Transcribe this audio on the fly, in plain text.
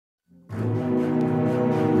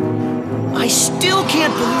still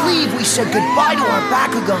can't believe we said goodbye to our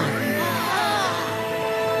Bakugan.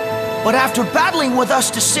 But after battling with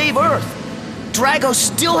us to save Earth, Drago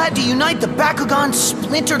still had to unite the Bakugan's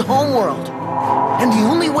splintered homeworld. And the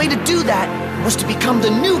only way to do that was to become the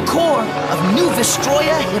new core of New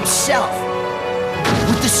Vestroia himself.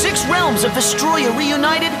 With the 6 realms of Vestroia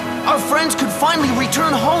reunited, our friends could finally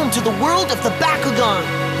return home to the world of the Bakugan.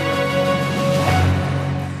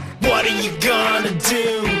 What are you gonna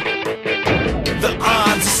do? The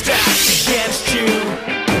odds are stacked against you.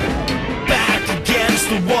 Back against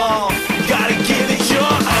the wall, gotta give it your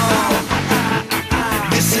all.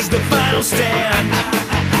 This is the final stand.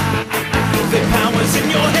 The power's in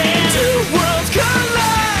your hand. 2 worlds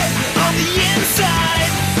collide on the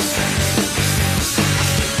inside.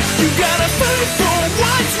 You gotta fight for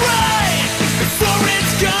what's right before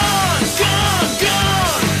it's gone, gone,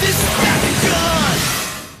 gone. This is Bakugan.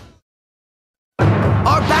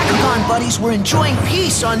 Our Bakugan buddies were enjoying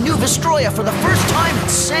peace on New Vestroia for the first time in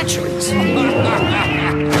centuries.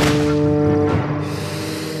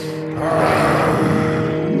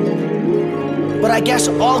 But I guess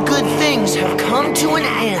all good things have come to an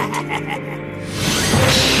end.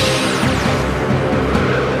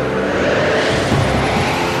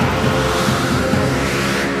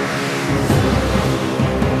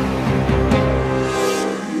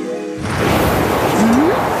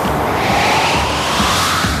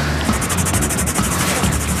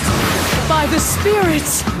 By the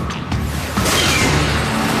spirits!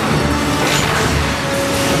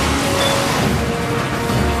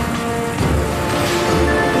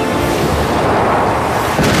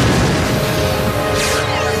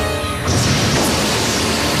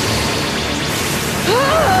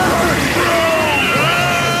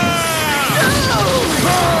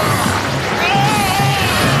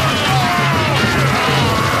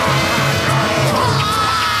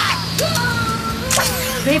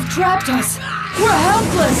 They've trapped us! We're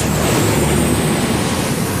helpless!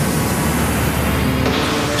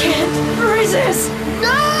 Can't resist!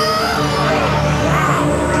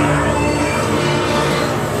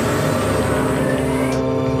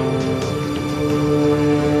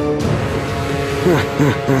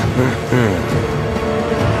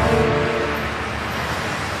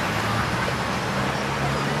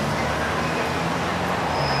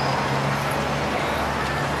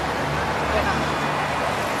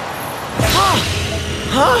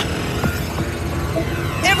 Huh?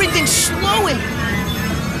 Everything's slowing!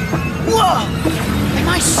 Whoa! Am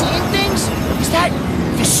I seeing things? Is that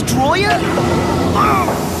Vestroia?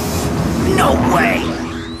 Oh! No way!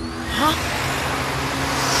 Huh?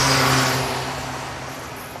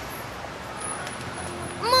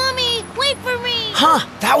 Mommy, wait for me! Huh,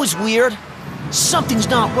 that was weird. Something's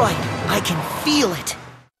not right. I can feel it.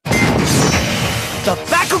 The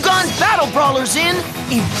Bakugan Battle Brawlers in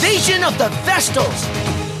Invasion of the Vestals!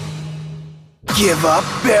 Give up,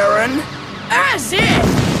 Baron? As if!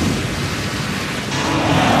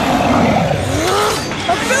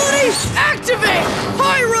 Ability activate!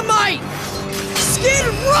 Pyramite! Skid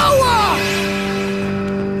Rower!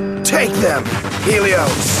 Take them,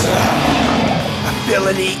 Helios!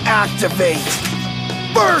 Ability activate!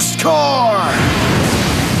 Burst Core!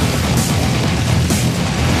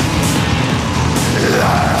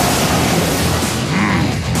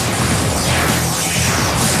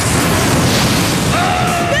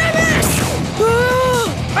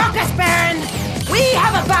 Focus, Baron! We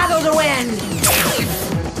have a battle to win!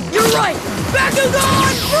 You're right!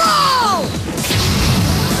 Bakugan, brawl!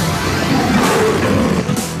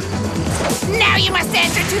 Now you must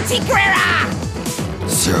answer to Tigrera!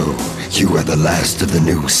 So, you are the last of the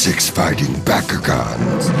new 6 fighting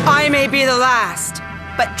Bakugans. I may be the last,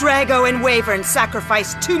 but Drago and Wyvern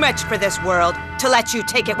sacrificed too much for this world to let you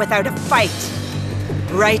take it without a fight.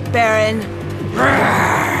 Right, Baron?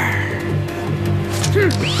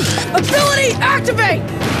 Ability activate!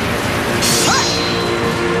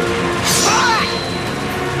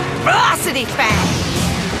 Velocity Fang!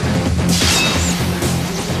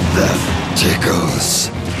 That tickles.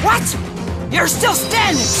 What? You're still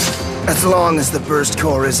standing! As long as the Burst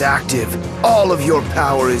Core is active, all of your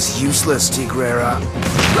power is useless, Tigrera.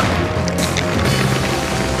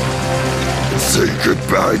 Say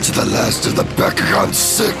goodbye to the last of the Bakugan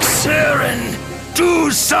 6. Baron,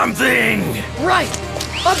 do something! Right!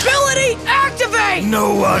 Ability activate!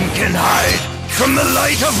 No one can hide from the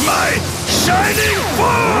light of my shining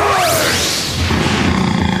force!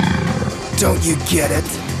 Don't you get it?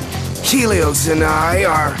 Helios and I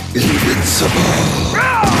are... Invincible.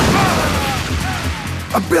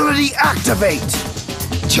 Ability activate!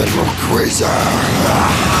 General Quasar.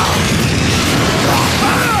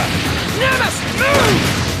 Never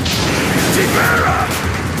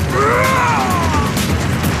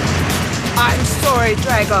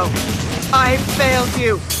Drago. I failed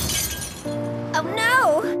you. Oh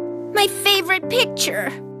no! My favorite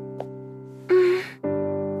picture.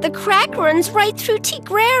 The crack runs right through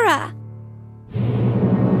Tigrera.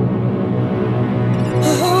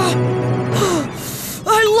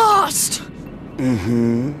 I lost!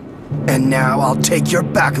 And now I'll take your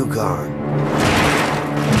Bakugan.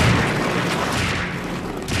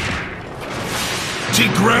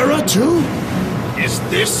 Tigrera too? Is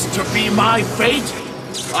this to be my fate?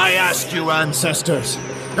 I ask you, ancestors,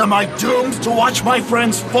 am I doomed to watch my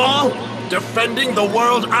friends fall? Defending the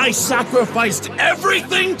world I sacrificed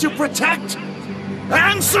everything to protect?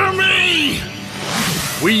 Answer me!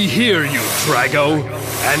 We hear you, Drago,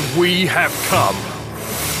 and we have come.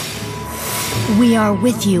 We are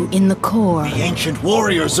with you in the core. The ancient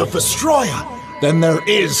warriors of Vestroia. Then there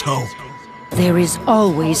is hope. There is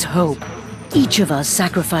always hope. Each of us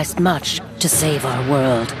sacrificed much to save our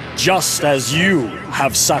world. Just as you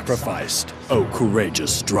have sacrificed, O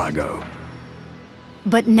courageous Drago.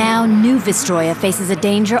 But now New Vestroia faces a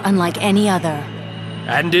danger unlike any other.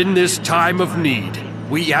 And in this time of need,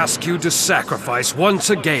 we ask you to sacrifice once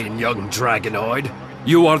again, young Dragonoid.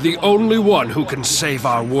 You are the only one who can save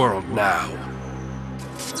our world now.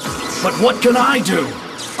 But what can I do?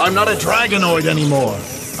 I'm not a Dragonoid anymore.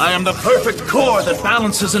 I am the perfect core that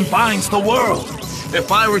balances and binds the world.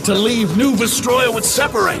 If I were to leave, New Vestroia would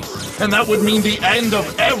separate, and that would mean the end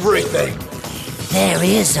of everything. There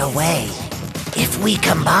is a way. If we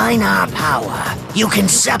combine our power, you can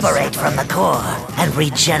separate from the core and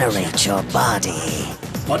regenerate your body.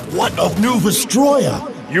 But what of New Vestroia?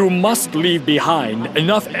 You must leave behind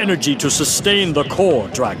enough energy to sustain the core,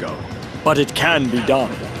 Drago. But it can be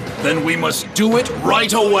done. Then we must do it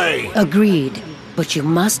right away. Agreed, but you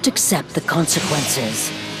must accept the consequences.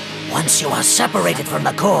 Once you are separated from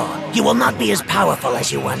the core, you will not be as powerful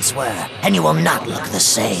as you once were, and you will not look the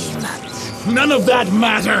same. None of that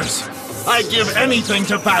matters. I'd give anything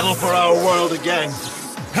to battle for our world again.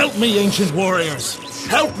 Help me, ancient warriors.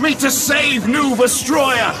 Help me to save New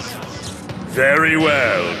Vestroia. Very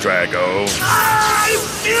well, Drago. I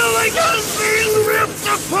feel like I'm being ripped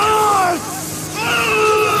apart.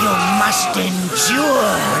 You must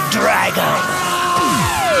endure, Drago.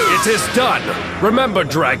 It is done. Remember,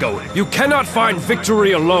 Drago, you cannot find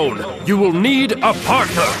victory alone. You will need a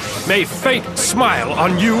partner. May fate smile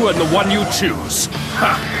on you and the one you choose.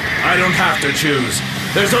 Ha! I don't have to choose.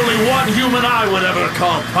 There's only one human I would ever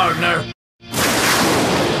call partner.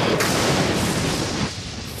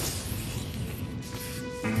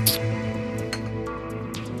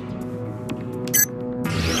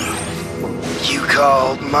 You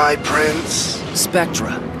called my prince?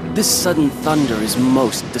 Spectra, this sudden thunder is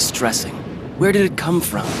most distressing. Where did it come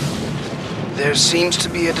from? There seems to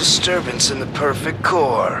be a disturbance in the perfect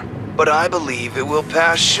core, but I believe it will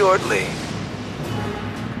pass shortly.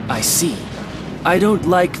 I see. I don't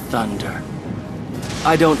like thunder.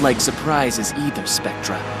 I don't like surprises either,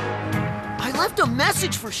 Spectra. I left a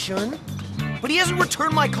message for Shun, but he hasn't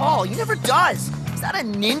returned my call. He never does. Is that a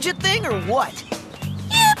ninja thing or what?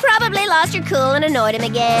 You probably lost your cool and annoyed him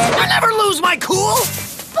again. I never lose my cool!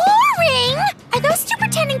 Boring! Are those two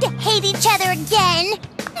pretending to hate each other again?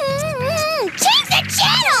 Change the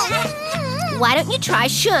channel! Why don't you try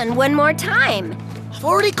Shun one more time? I've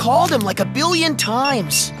already called him like 1 billion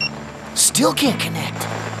times. Still can't connect.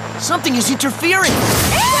 Something is interfering.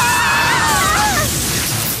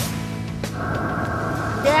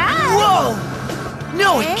 Whoa!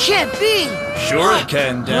 No, it can't be! Sure it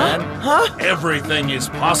can, Dan. Huh? Everything is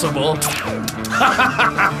possible.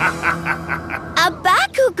 A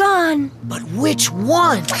Bakugan! But which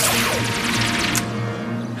one?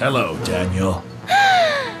 Hello, Daniel.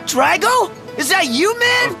 Drago? Is that you,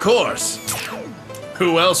 man? Of course.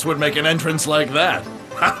 Who else would make an entrance like that?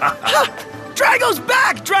 Drago's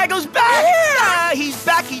back! Drago's back! Yeah! He's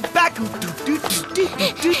back, he's back. Is it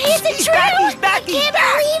He's true? back, he's back, he's Can't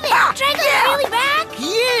back! believe it! Ah, Drago's yeah! really back?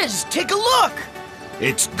 He is! Take a look!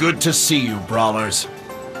 It's good to see you, brawlers.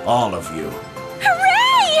 All of you.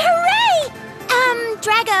 Hooray! Hooray!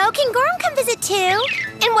 Drago, can Gorm come visit too?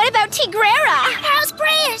 And what about Tigrera? How's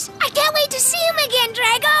prayers? I can't wait to see him again,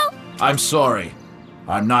 Drago! I'm sorry.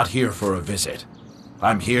 I'm not here for a visit.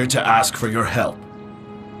 I'm here to ask for your help.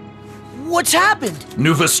 What's happened?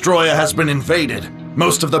 New Vestroia has been invaded.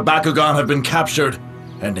 Most of the Bakugan have been captured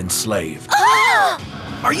and enslaved.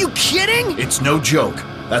 Are you kidding? It's no joke.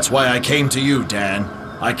 That's why I came to you, Dan.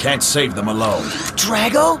 I can't save them alone.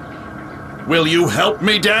 Drago? Will you help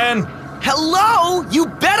me, Dan? Hello? You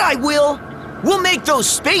bet I will! We'll make those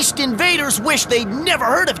spaced invaders wish they'd never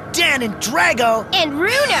heard of Dan and Drago! And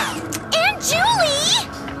Runo! And Julie!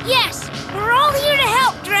 Yes, we're all here to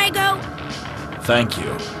help! Drago. Thank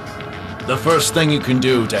you. The first thing you can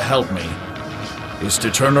do to help me is to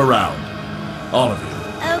turn around. All of you.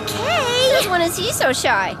 Okay. Since when is he so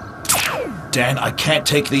shy? Dan, I can't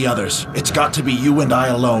take the others. It's got to be you and I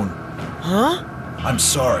alone. Huh? I'm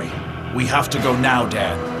sorry. We have to go now,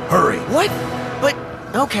 Dan. Hurry. What? But,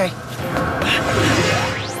 okay.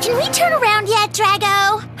 Can we turn around yet,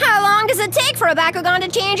 Drago? How long does it take for a Bakugan to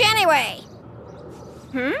change anyway?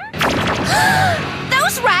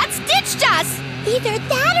 Those rats ditched us! Either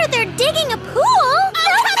that or they're digging a pool!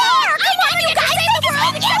 Over there! Come on, you guys!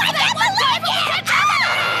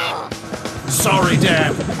 Sorry,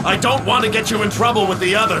 Dan. I don't want to get you in trouble with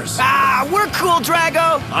the others. Ah, we're cool,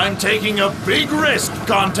 Drago! I'm taking a big risk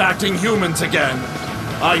contacting humans again.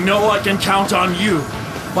 I know I can count on you,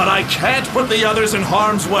 but I can't put the others in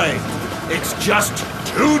harm's way. It's just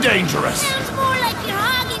too dangerous. Sounds more like you're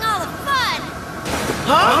hogging all the fun.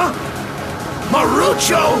 Huh?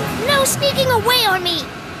 Marucho! No sneaking away on me.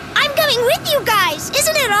 I'm coming with you guys.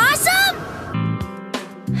 Isn't it awesome?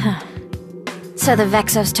 So the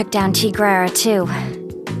Vexos took down Tigrera too.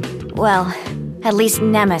 Well, at least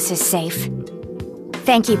Nemes is safe.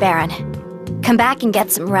 Thank you, Baron. Come back and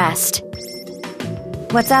get some rest.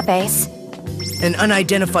 What's up, Ace? An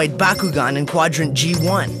unidentified Bakugan in Quadrant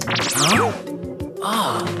G1. Huh?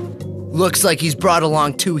 Ah. Looks like he's brought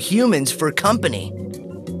along 2 humans for company.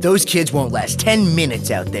 Those kids won't last 10 minutes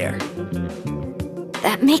out there.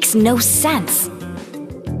 That makes no sense.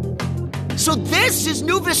 So this is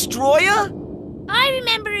New Vestroia? I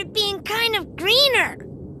remember it being kind of greener.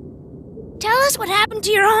 Tell us what happened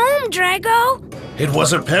to your home, Drago. It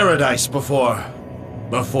was a paradise before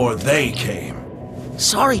they came.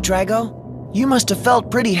 Sorry, Drago. You must have felt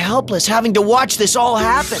pretty helpless having to watch this all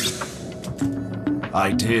happen.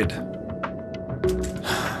 I did.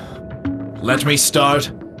 Let me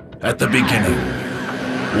start at the beginning.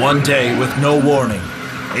 One day, with no warning,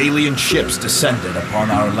 alien ships descended upon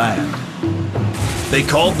our land. They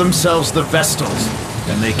called themselves the Vestals,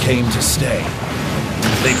 and they came to stay.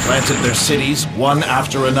 They planted their cities one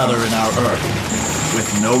after another in our Earth,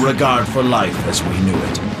 with no regard for life as we knew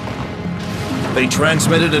it. They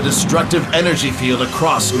transmitted a destructive energy field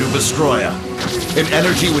across New Vestroia, an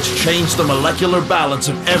energy which changed the molecular balance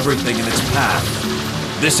of everything in its path.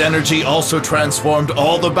 This energy also transformed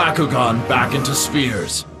all the Bakugan back into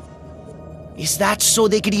spheres. Is that so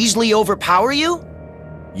they could easily overpower you?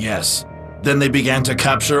 Yes. Then they began to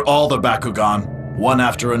capture all the Bakugan, one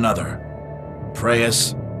after another.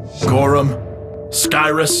 Preus, Gorum,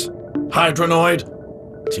 Skyrus, Hydronoid,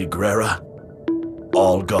 Tigrera,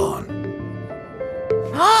 all gone.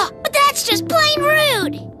 But that's just plain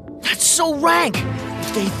rude! That's so rank!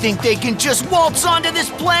 If they think they can just waltz onto this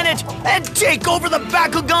planet and take over the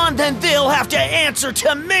Bakugan, then they'll have to answer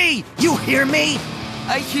to me! You hear me?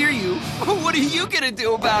 I hear you. What are you gonna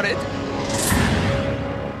do about it?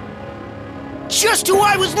 Just who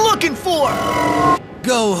I was looking for!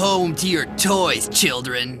 Go home to your toys,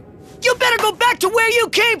 children. You better go back to where you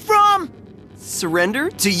came from! Surrender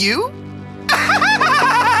to you?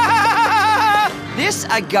 This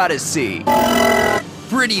I gotta see.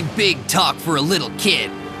 Pretty big talk for a little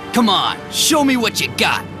kid. Come on, show me what you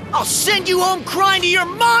got. I'll send you home crying to your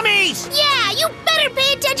mommies! Yeah, you better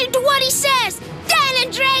pay attention to what he says! Dan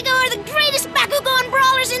and Drago are the greatest Bakugan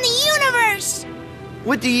brawlers in the universe!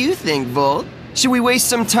 What do you think, Volt? Should we waste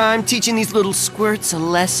some time teaching these little squirts a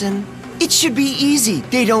lesson? It should be easy.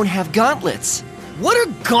 They don't have gauntlets. What are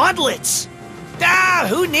gauntlets? Ah,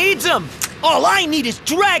 who needs them? All I need is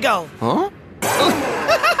Drago! Huh?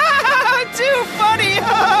 Too funny!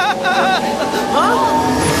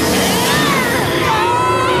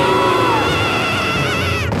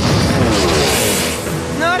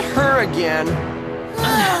 Not her again.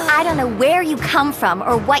 I don't know where you come from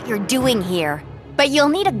or what you're doing here, but you'll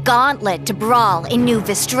need a gauntlet to brawl in New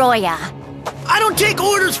Vestroia. I don't take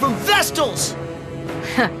orders from Vestals!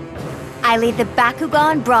 I lead the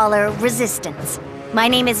Bakugan Brawler Resistance. My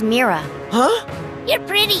name is Mira. Huh? You're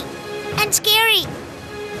pretty and scary.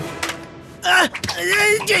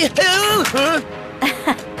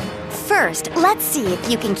 First, let's see if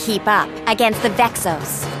you can keep up against the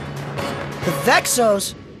Vexos. The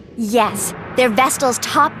Vexos? Yes, they're Vestal's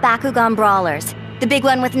top Bakugan brawlers. The big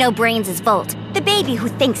one with no brains is Volt. The baby who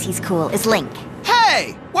thinks he's cool is Link.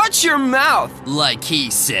 Hey, watch your mouth, like he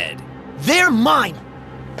said. They're mine!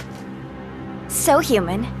 So,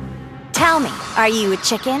 human, tell me, are you a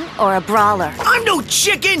chicken or a brawler? I'm no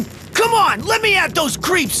chicken! Come on, let me at those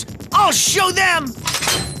creeps! I'll show them!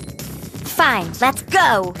 Fine, let's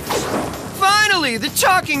go! Finally, the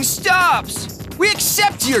talking stops! We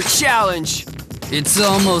accept your challenge! It's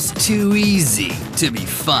almost too easy to be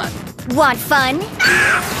fun. Want fun?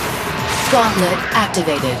 Gauntlet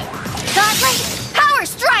activated. Gauntlet, power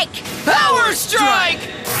strike! Power strike!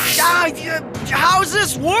 How's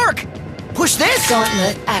this work? Push this?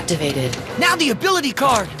 Gauntlet activated. Now the ability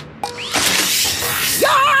card.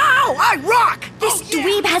 Yow! I rock! This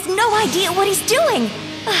dweeb has no idea what he's doing.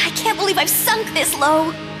 I can't believe I've sunk this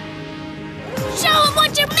low. Show him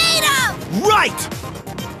what you're made of! Right!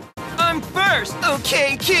 I'm first,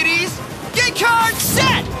 okay, kiddies? Get card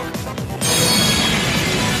set!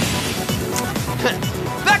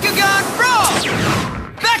 Bakugan Brawl!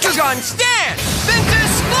 Bakugan Stand!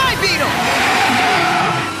 Ventus Fly Beetle!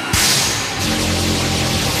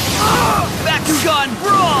 Bakugan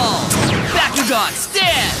Brawl! Bakugan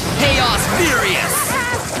Stand! Chaos Furious!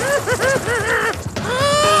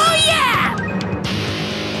 Oh, yeah!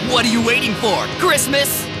 What are you waiting for?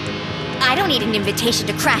 Christmas? I don't need an invitation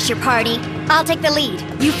to crash your party. I'll take the lead.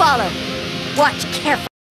 You follow. Watch carefully.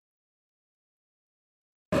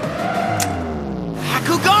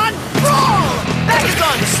 Bakugan Brawl!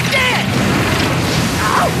 Bakugan Stand!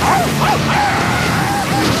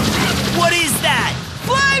 What is that?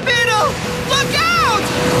 Fly Beetle! Look out!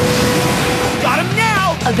 Got him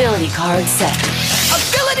now! Ability card set.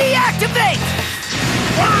 Ability activate!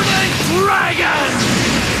 Burning Dragon!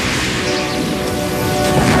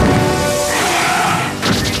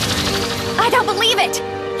 I don't believe it!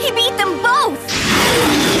 He beat them both!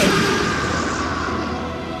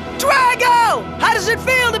 Drago! How does it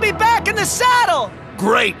feel to be back in the saddle?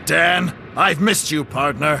 Great, Dan. I've missed you,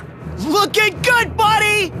 partner. Looking good,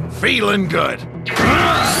 buddy! Feeling good.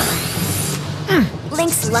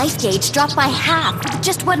 Link's life gauge dropped by half with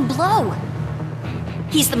just one blow.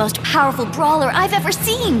 He's the most powerful brawler I've ever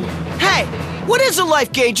seen. Hey, what is a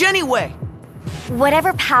life gauge anyway?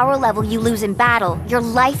 Whatever power level you lose in battle, your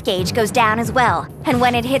life gauge goes down as well. And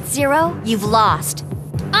when it hits 0, you've lost.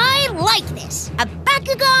 I like this. A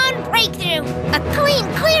Bakugan breakthrough. A clean,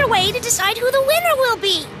 clear way to decide who the winner will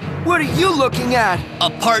be. What are you looking at? A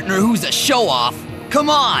partner who's a show-off? Come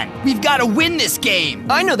on, we've got to win this game.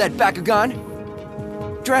 I know that Bakugan.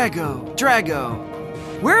 Drago.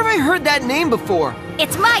 Where have I heard that name before?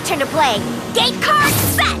 It's my turn to play. Gate card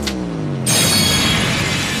set!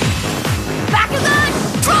 Bakugan,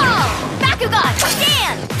 draw! Bakugan,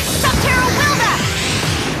 stand! Subterra Wilda!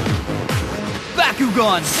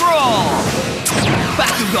 Bakugan Brawl!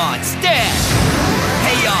 Bakugan Stand!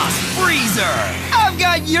 Chaos Freezer! I've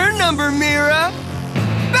got your number, Mira!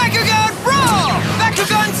 Bakugan Brawl!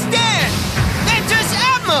 Bakugan Stand! Ventus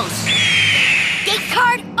Atmos! Gate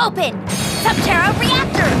card open! Subterra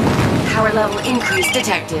Reactor! Power level increase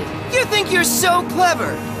detected. You think you're so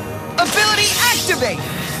clever! Ability activate!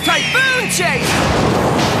 Typhoon Chase!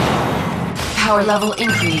 Power level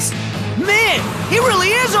increased. Man, he really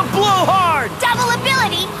is a blowhard! Double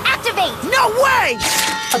ability activate! No way!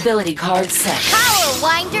 Ability card set. Power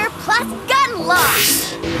Winder plus Gun Lock!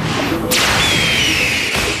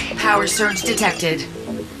 Power surge detected.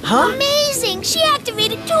 Huh? Amazing! She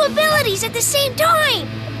activated 2 abilities at the same time!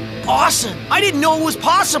 Awesome! I didn't know it was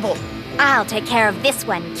possible! I'll take care of this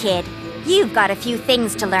one, kid. You've got a few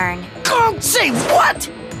things to learn. Say what?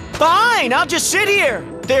 Fine, I'll just sit here.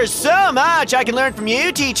 There's so much I can learn from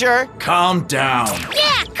you, teacher. Calm down.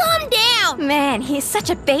 Yeah, calm down! Man, he's such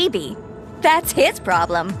a baby. That's his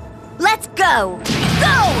problem. Let's go!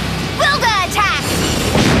 Go! Wilda attack!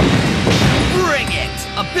 Bring it!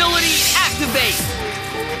 Ability activate!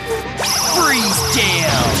 Freeze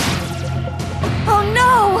Gale! Oh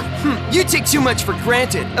no! You take too much for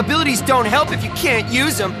granted. Abilities don't help if you can't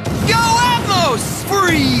use them. Go Atmos!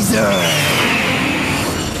 Freezer!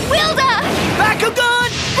 Wilda! Bakugan,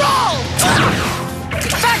 roll!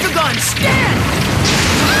 Bakugan, stand!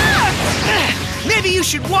 Maybe you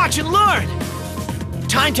should watch and learn.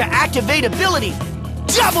 Time to activate ability.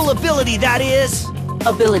 Double ability, that is.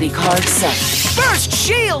 Ability card set. Burst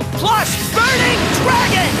shield plus burning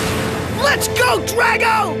dragon! Let's go,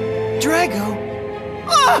 Drago! Drago?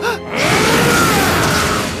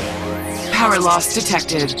 Power loss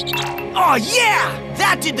detected. Oh yeah!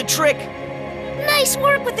 That did the trick! Nice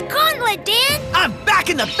work with the gauntlet, Dan! I'm back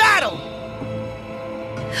in the battle!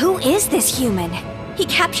 Who is this human? He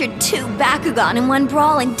captured 2 Bakugan in one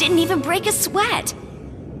brawl and didn't even break a sweat.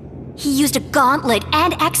 He used a gauntlet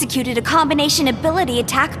and executed a combination ability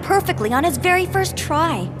attack perfectly on his very first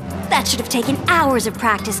try. That should have taken hours of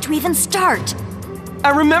practice to even start. I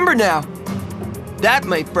remember now. That,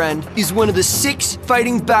 my friend, is one of the 6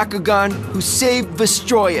 fighting Bakugan who saved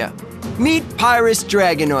Vestroia. Meet Pyrus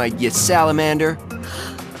Dragonoid, you salamander.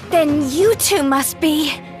 Then you two must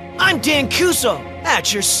be... I'm Dan Kuso,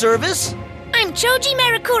 at your service. I'm Choji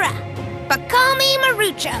Marikura, but call me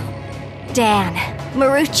Marucho. Dan,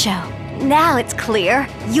 Marucho, now it's clear.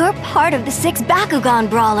 You're part of the 6 Bakugan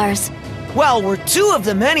brawlers. Well, we're 2 of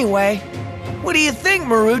them anyway. What do you think,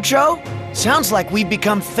 Marucho? Sounds like we've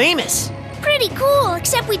become famous. Pretty cool,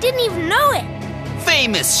 except we didn't even know it.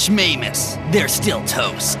 Famous schmamus. They're still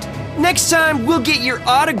toast. Next time, we'll get your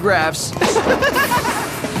autographs.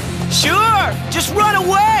 Sure! Just run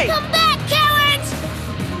away! Come back,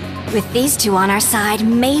 cowards! With these 2 on our side,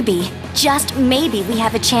 maybe, just maybe, we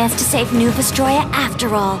have a chance to save New Vestroia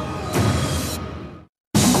after all.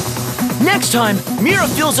 Next time, Mira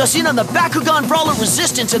fills us in on the Bakugan Brawler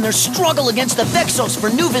Resistance and their struggle against the Vestals for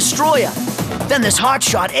New Vestroia. Then this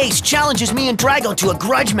hotshot Ace challenges me and Drago to a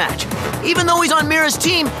grudge match. Even though he's on Mira's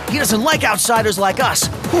team, he doesn't like outsiders like us.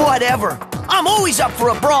 Whatever. I'm always up for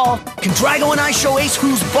a brawl. Can Drago and I show Ace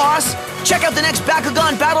who's boss? Check out the next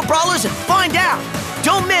Bakugan Battle Brawlers and find out.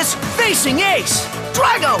 Don't miss Facing Ace.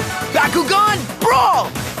 Drago, Bakugan Brawl.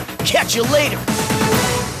 Catch you later.